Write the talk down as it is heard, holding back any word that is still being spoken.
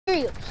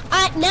you.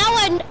 Now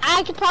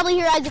I could probably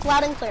hear Isaac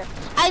loud and clear.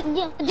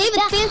 David,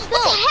 stand still.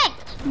 What the heck?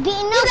 Do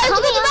you know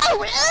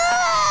coming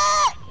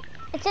up?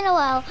 It's in a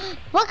while.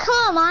 What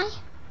color am I?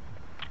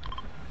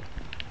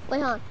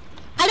 Wait, hon.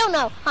 I don't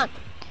know. Hon.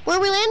 Where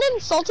we landing?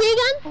 Salty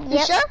again?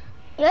 You sure?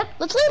 Yep.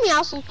 Let's land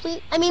Meowscles,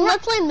 please. I mean,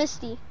 let's land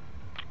Misty.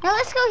 No,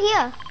 let's go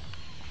here.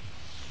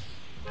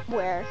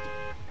 Where?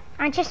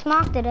 I just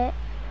marked it.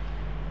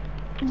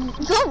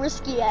 Go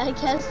risky, I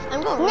guess.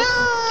 I'm going risky.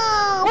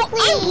 No, I'm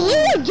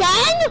blue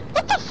again?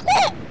 What the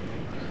flip?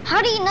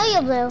 How do you know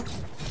you're blue?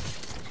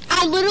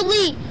 I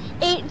literally,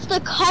 it's the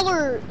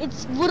color.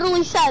 It's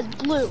literally says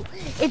blue.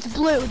 It's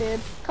blue,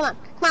 dude. Come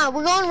on,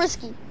 we're going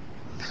risky.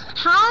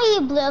 How are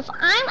you blue if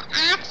I'm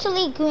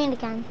actually green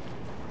again?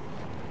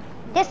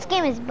 This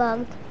game is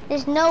bugged.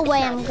 There's no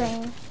way I'm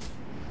green.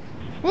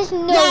 There's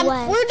no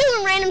way. We're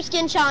doing random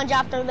skin challenge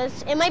after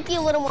this. It might be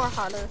a little more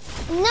harder. No,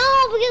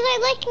 because I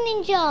like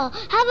ninja.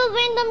 Have a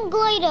random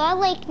glider. I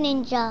like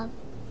ninja.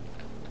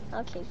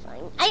 Okay,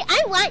 fine.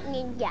 I want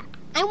ninja.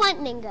 I want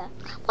ninja.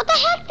 What the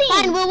heck, thing?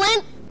 Fine, we'll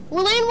land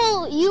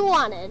what you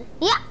wanted.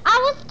 Yeah, I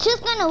was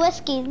just gonna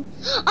whiskey.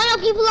 Oh no,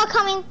 people are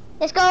coming.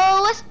 Let's go.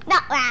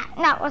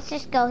 No, let's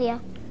just go here.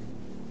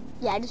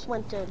 Yeah, I just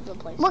went to the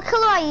place. What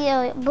color are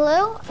you?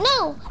 Blue?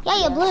 No. Yeah,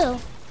 you're blue.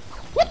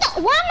 What the?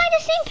 Why am I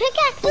the same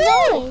pickaxe as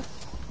always?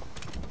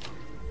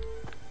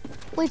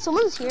 Wait,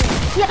 someone's here.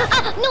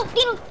 Yeah. No,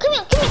 Dino, come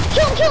here.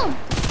 Kill him.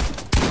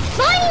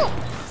 Fine.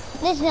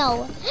 There's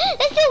no.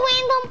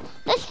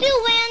 Let's do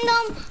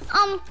random.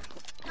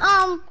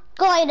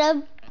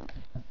 Glider.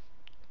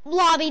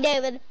 Lobby,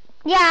 David.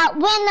 Yeah,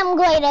 random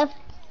glider.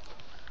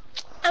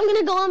 I'm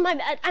gonna go on my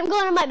bed. I'm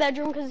going to my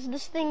bedroom because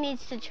this thing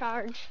needs to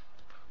charge.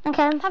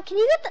 Okay. Pop, can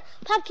you get the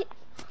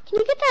can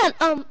you get that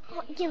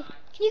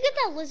can you get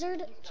that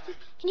lizard?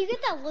 Can you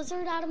get that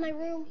lizard out of my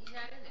room? He's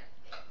not in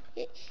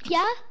there.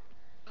 Yeah?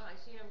 Oh, I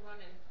see him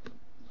running.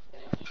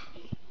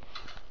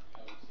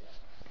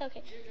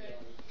 Okay.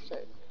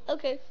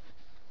 Okay.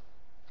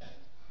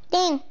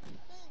 Dean.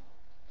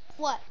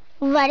 What?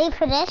 Ready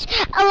for this?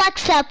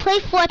 Alexa, play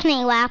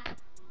Fortnite rap.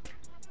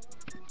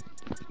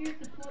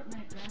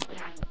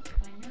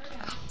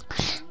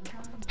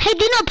 Hey,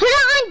 Dino, put it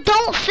on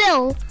Don't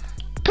Fill.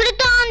 Put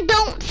it on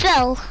Don't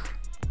Fill.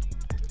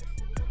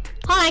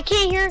 Hold on, I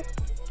can't hear.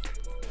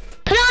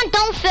 Put it on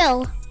Don't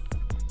Fill.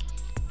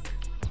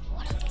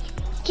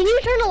 Can you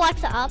turn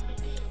Alexa up?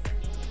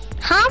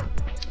 Huh?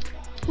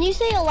 Can you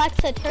say,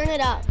 Alexa, turn it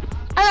up?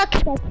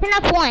 Alexa, turn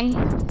up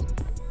 1.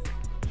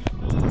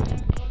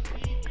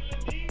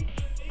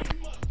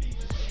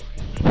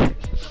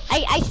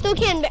 I still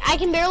can't, I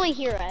can barely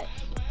hear it.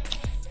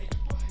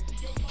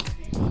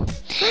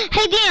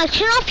 Hey, Dino,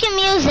 turn off your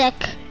music.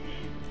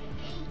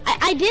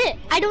 I did.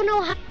 I don't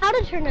know how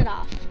to turn it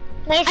off.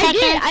 Wait a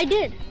second. I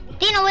did.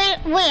 Dino,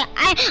 wait.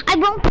 I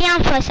broke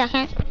down for a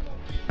second.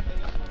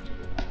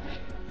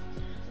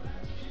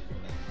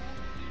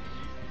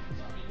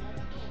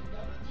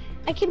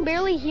 I can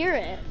barely hear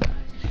it.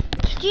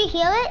 Did you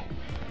hear it?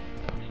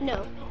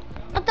 No.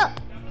 What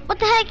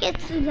the heck?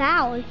 It's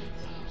loud.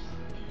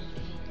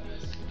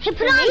 Hey,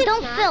 put on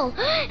Don't Fill.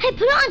 Hey,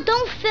 put on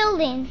Don't Fill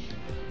then.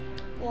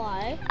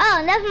 Why?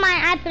 Oh, never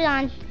mind. I put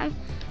on. I'm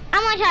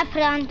gonna try to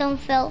put on Don't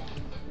Fill.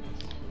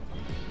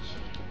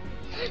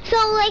 So,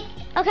 like,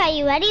 okay,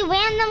 you ready?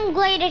 Random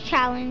glider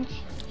challenge.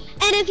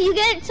 And if you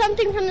get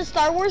something from the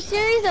Star Wars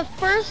series, the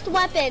first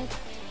weapon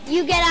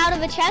you get out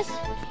of a chest.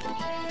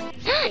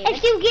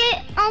 If you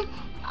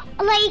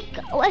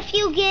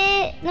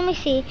get let me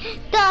see,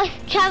 the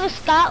Travis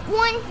Scott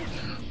one,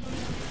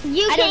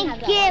 you can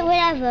get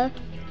whatever.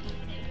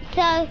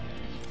 So,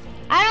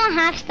 I don't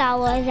have Star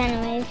Wars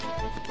anyways.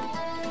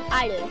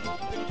 I do.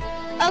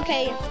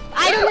 Okay,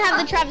 I don't have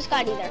the Travis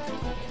Scott either.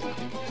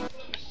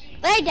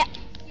 But I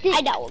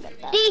doubt we'll get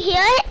that. Do you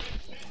hear it?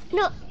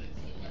 No.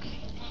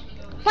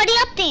 What are you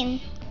up to?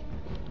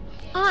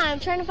 I'm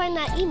trying to find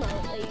that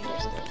emote that you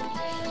just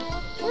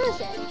did. Where is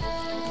it?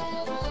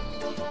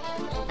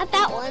 Not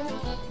that one.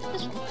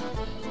 This one.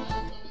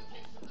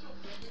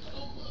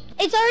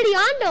 It's already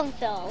on Don't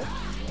Fill.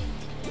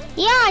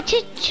 Yeah, I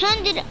just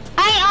turned it.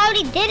 I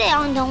already did it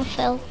on Don't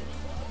Fill.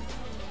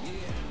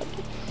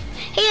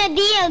 Hey,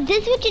 Dio,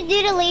 this is what you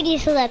do to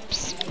ladies'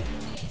 lips.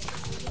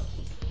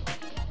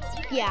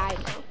 Yeah, I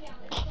know.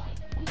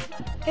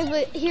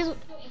 Here's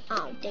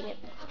oh, dang it.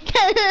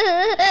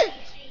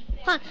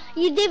 Huh,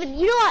 David,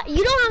 you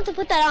don't have to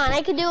put that on.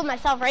 I can do it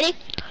myself. Ready?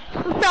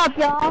 What's up,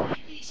 y'all?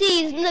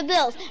 C's and the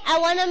Bills. I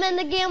want them in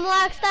the game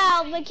lock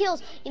style, the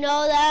kills. You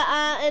know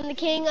that and the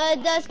king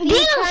of Dusty.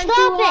 Damn,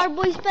 stop it. Hard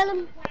boy spell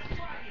him.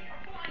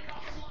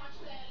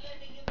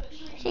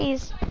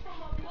 Jeez.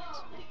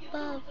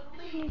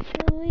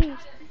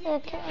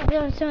 Okay, I'm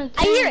doing something.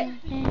 I hear it.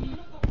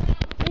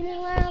 You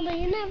know loud, but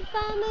you never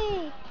found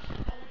me.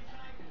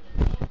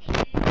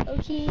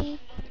 Okay,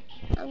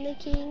 I'm the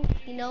king.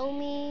 You know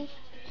me.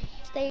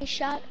 Stay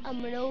shot.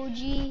 I'm an OG.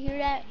 Hear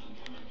that?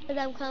 And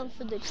I'm coming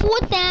for the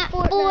Fortnite.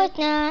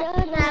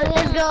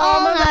 Let's go.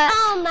 All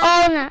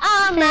night.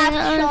 I'm not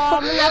sure.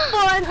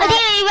 Okay,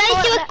 are you ready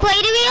to do a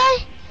glider wheel?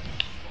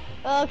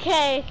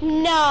 Okay,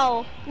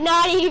 no,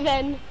 not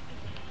even.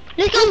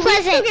 Let's go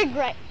Pleasant. Get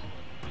great.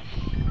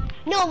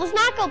 No, let's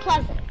not go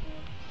Pleasant.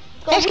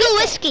 Let's go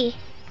Whiskey.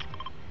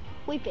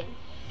 Weeping.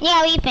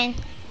 Yeah, Weeping.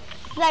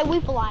 I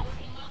weep a lot.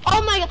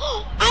 Oh my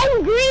god,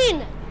 I'm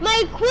green!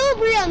 My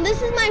equilibrium,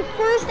 this is my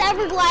first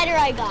ever glider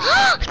I got.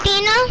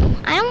 Dina,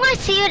 I don't want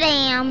to see what I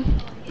am.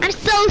 I'm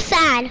so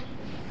sad.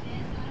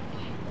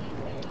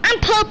 I'm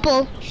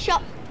purple.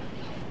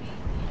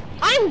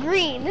 I'm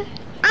green.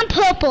 I'm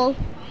purple.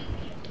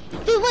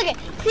 Dude, look at,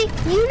 see,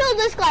 you know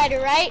this glider,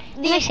 right?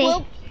 Let me see.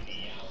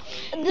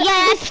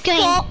 Yeah, it's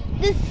green.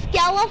 The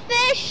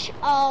skelefish.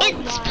 Oh,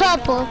 it's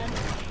purple. God.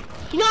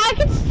 You know, I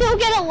could still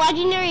get a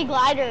legendary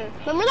glider.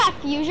 Remember that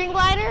fusion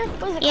glider?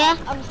 What was it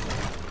called?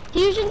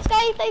 Fusion Sky,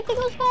 I think it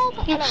was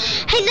called? Yeah.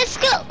 Hey, let's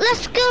go.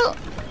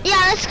 Yeah,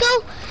 let's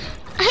go.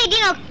 Hey,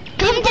 Dino,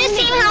 come to the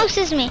same house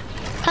as me.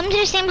 Come to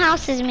the same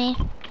house as me.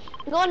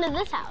 Going to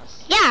this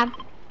house? Yeah.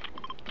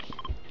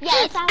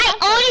 Yeah, I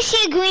already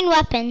see a green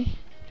weapon.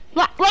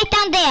 Right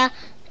down there.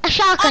 A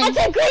shotgun. Oh, it's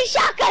a green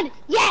shotgun!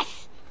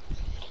 Yes!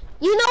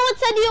 You know what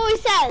Sandy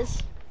always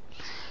says?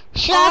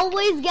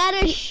 Always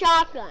get a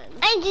shotgun.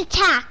 And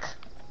attack.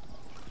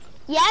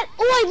 Yeah? Oh,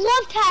 I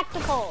love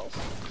tacticals.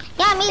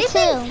 Yeah, me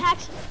too.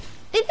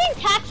 They think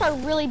tacks are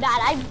really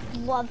bad. I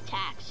love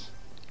tacks.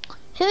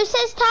 Who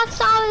says tacks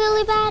are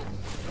really bad?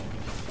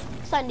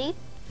 Sunday.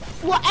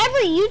 Well,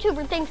 every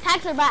YouTuber thinks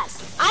tacks are bad.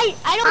 I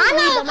don't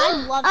believe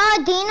them. I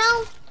love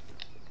Dino?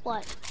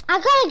 What? I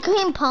got a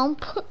green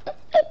pump.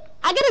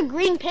 I got a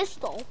green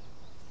pistol.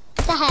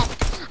 What the heck?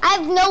 I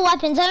have no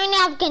weapons. I only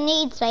have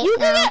grenades now.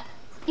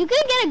 You could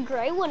get a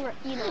gray one,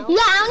 you know.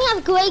 Yeah, I only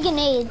have gray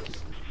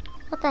grenades.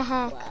 What the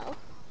heck? Well.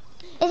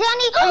 Is there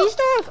any... Are you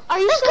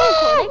still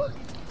recording?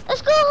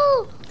 Let's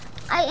go!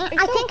 I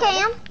think I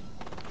am.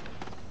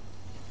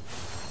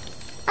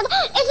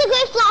 It's a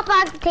gray flopper.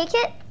 I can take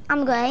it.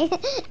 I'm gray.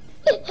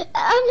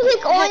 I'm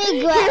like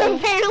only gray. You're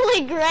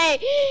apparently gray.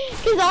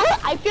 Cause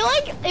I feel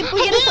like if we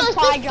get a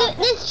supply drop.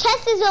 This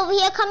chest is over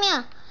here. Come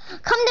here.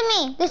 Come to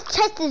me. This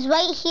chest is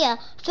right here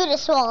through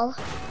this wall.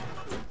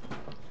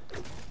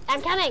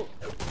 I'm coming.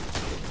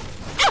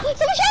 Ow! Someone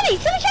shot me!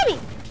 Someone shot me!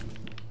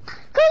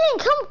 Go in.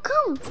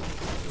 Come.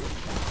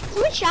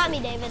 Someone shot me,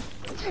 David.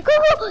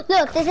 Go.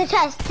 Look, there's a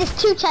chest.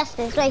 There's two chests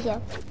right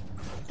here.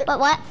 But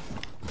what?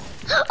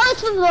 Oh,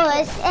 it's for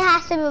boys. It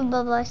has to be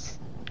for boys.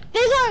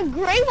 There's a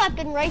gray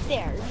weapon right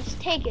there. Just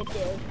take it,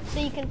 dude, so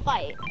you can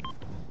fight.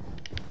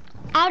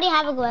 I already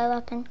have a gray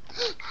weapon.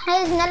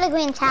 There's another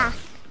green tack.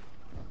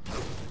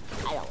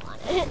 I don't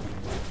want it.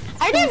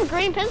 I already have a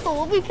green pistol.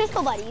 We'll be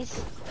pistol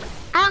buddies.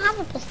 I don't have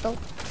a pistol.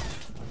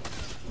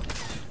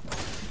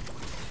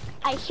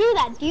 I hear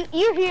that.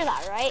 You hear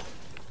that, right?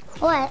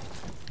 What?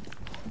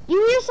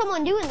 You hear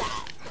someone doing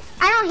that.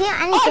 I don't hear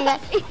anything. Oh,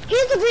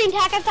 here's the green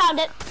tack. I found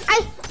it.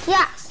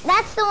 Yeah,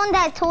 that's the one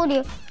that I told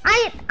you.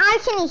 I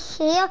can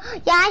hear.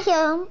 Yeah, I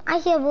hear him. I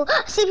hear him.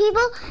 See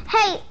people?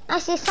 Hey, I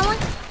see someone.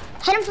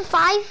 Hit him for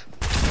 5.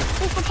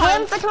 Hit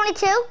him for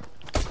 22.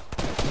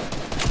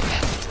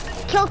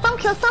 Kill them.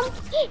 Green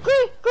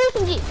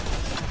SMG.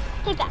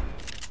 Take that.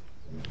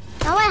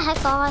 Oh my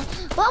heck, God.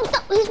 Well,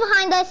 he's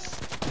behind us.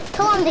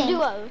 Kill him, Dino.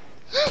 Duo.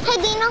 Hey,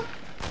 Dino.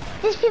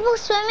 There's people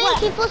swimming. What?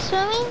 People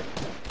swimming.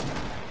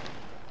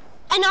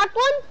 I knocked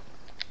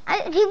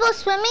one. People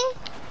swimming.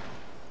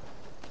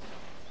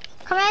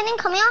 Come here,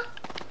 come here.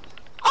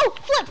 Oh,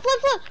 flip.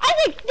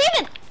 Isaac,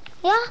 David.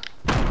 Yeah?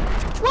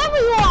 Wherever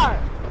you are.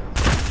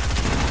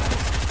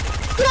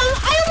 Dude,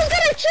 I almost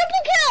got a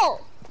triple kill.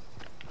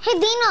 Hey,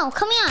 Dino,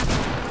 come here.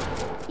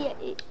 Yeah,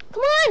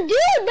 come on,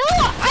 dude. No,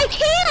 I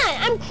can't.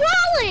 I'm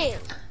crawling.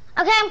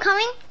 Okay, I'm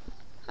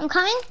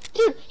coming.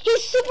 Dude,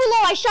 he's super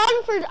low. I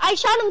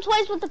shot him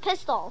twice with the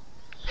pistol.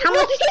 How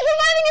much? He's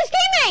reviving his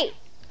teammate.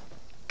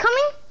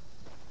 Coming?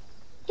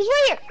 He's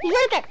right here. He's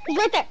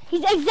right there.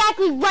 He's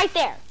exactly right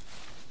there.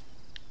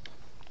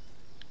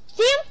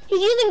 See him?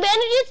 He's using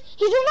bandages.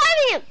 He's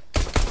reviving him.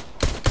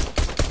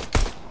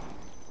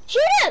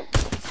 Shoot him.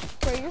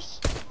 Warriors.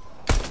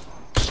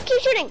 Keep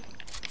shooting.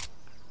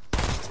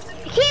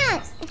 I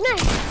can't.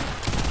 Nice.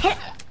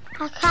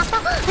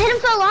 Hit him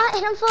for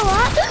a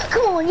lot.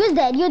 Come on, you're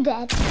dead. You don't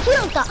die.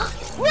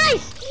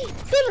 Nice.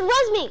 David,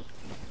 res me.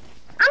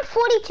 I'm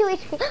 42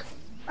 HP.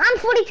 I'm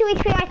 42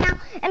 HP right now,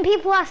 and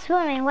people are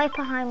swimming right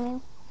behind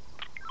me.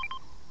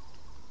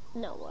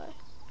 No way.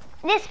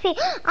 This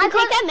people. I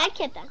take that med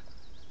kit then.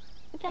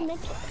 Take that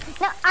med kit.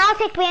 No, I'll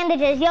take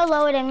bandages. You're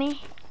lower than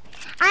me.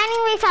 I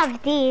anyways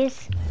have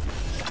these.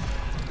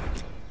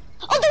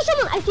 Oh, there's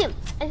someone. I see him.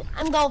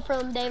 I'm going for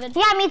him, David.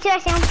 Yeah, me too. I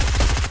see him.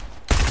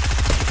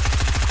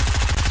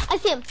 I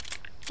see him.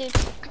 Dude.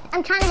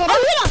 I'm trying to hit him. Oh,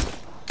 hit him.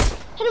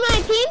 Hit him on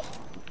my team.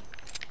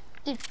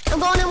 Dude, I'm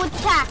going in with the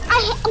attack.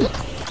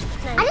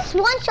 Nice. I just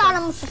one-shot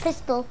him with the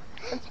pistol.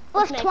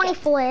 With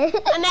 24.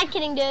 I'm not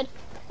kidding, dude.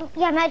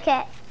 Yeah,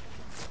 medkit.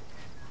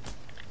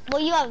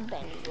 Well, you have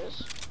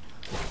bandages.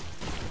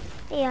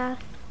 Yeah.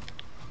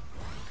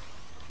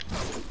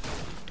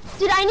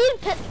 Dude,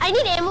 I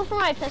need ammo for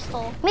my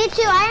pistol. Me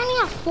too. I only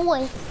have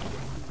 4.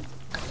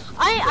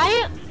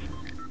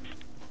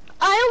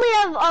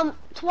 have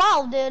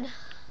 12, dude.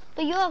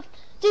 But you have,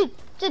 dude,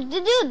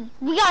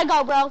 we gotta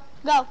go, bro.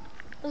 Go,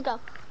 let's go.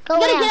 Go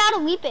We gotta where? get out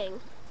of weeping.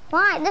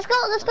 Why? Let's go.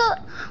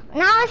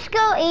 Now let's go,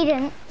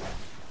 Aiden.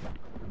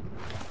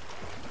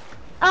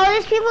 Oh,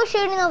 there's people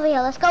shooting over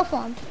here. Let's go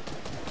for them.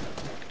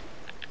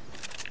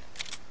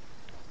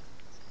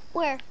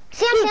 Where?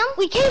 See Dude, him?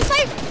 we can't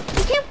fight.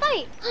 We can't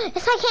fight.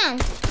 Yes, I can.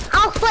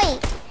 I'll fight.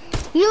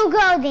 You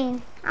go,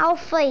 Dean. I'll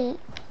fight.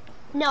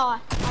 No,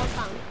 I'll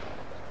come.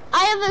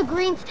 I have a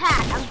green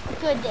tack. I'm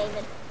good,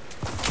 David.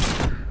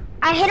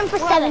 I hit him for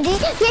Where 70.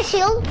 Get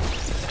shield.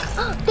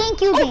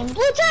 Thank you, Oh, Dean.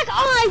 blue tack.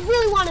 Oh, I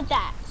really wanted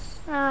that.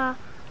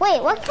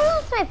 Wait, what color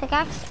is my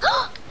pickaxe?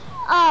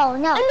 Oh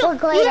no, we're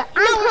glider.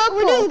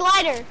 We're doing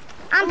glider.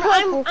 I'm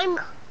purple.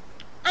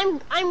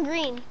 I'm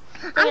green.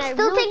 I'm And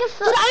still taking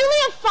Dude, I only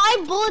have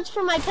 5 bullets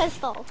for my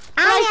pistol. I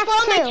only have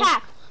still 2. my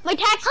tack. My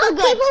tack's still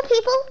good.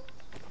 People.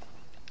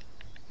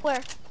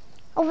 Where?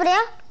 Over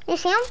there. You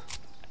see them?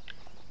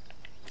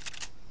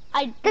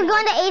 They're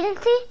going to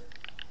agency.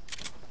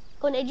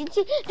 Going to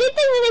agency? They think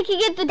that they can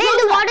get the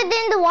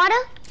They're in the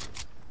water.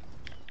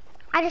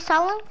 I just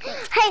saw them.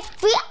 Hey,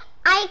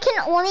 I can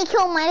only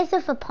kill Midas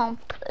with a pump.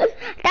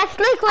 That's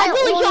like my I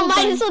only kill gun.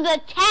 Midas with a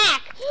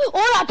tack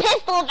or a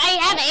pistol if I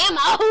have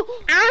ammo.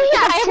 I only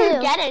have If I 2.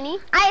 ever get any.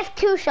 I have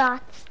 2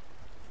 shots.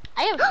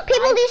 I have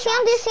People, 5 do you see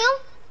them? shots.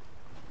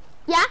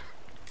 Yeah?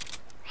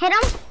 Hit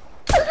him.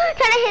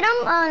 Can I hit him?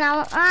 Oh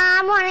no.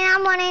 I'm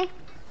running.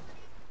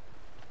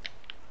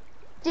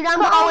 Dude, I'm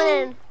going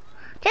in.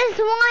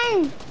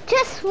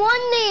 Just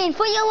one Dean,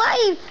 for your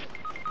life.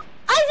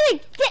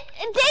 Isaac!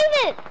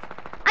 David!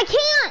 I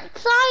can't.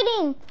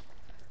 Sliding.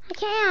 I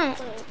can't.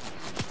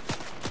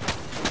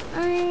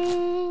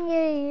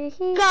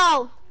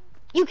 Go.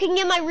 You can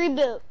get my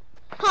reboot.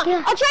 Huh.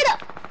 Yeah. I'll try to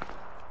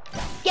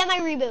get my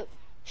reboot.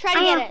 Try to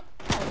get it.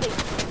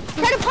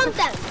 Try to pump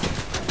them.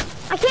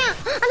 I can't.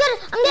 I got it.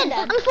 I'm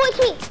dead. I'm 4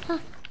 feet.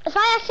 If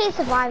I actually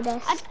survive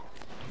this.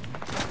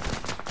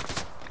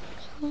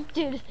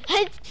 Dude,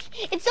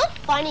 it's so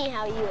funny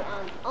how you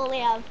only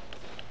have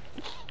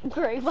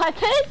great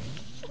weapons.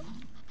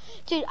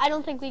 Dude, I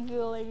don't think we can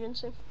go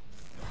agency.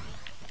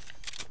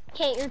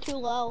 Can't, you're too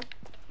low.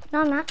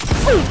 No, I'm not.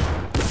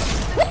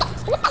 What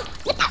the?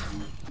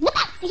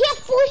 He had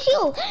 4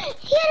 shield.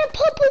 He had a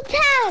purple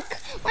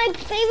tack. My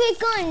favorite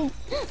gun.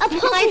 A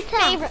purple My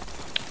tack. favorite.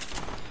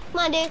 Come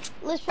on, dude.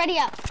 Let's ready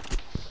up.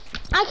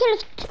 I could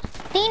have.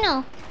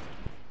 Dino.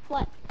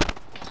 What?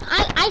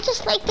 I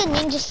just like the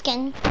ninja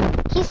skin.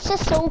 He's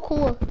just so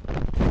cool.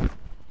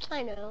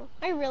 I know.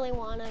 I really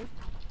want him.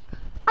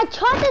 I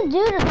tried to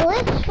do the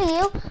glitch for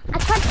you. I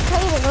tried to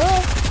tell you the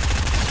glitch.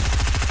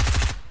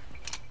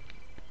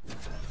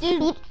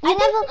 Dude, You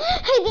never.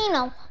 Hey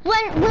Dino,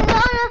 when we're on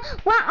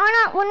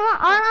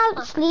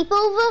a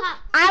sleepover,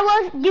 I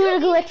will do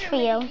the glitch for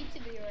you.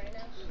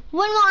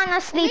 When we're on a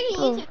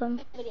sleepover.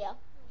 video.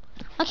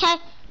 Okay,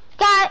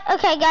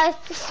 guys.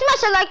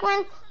 Smash a like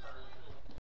button.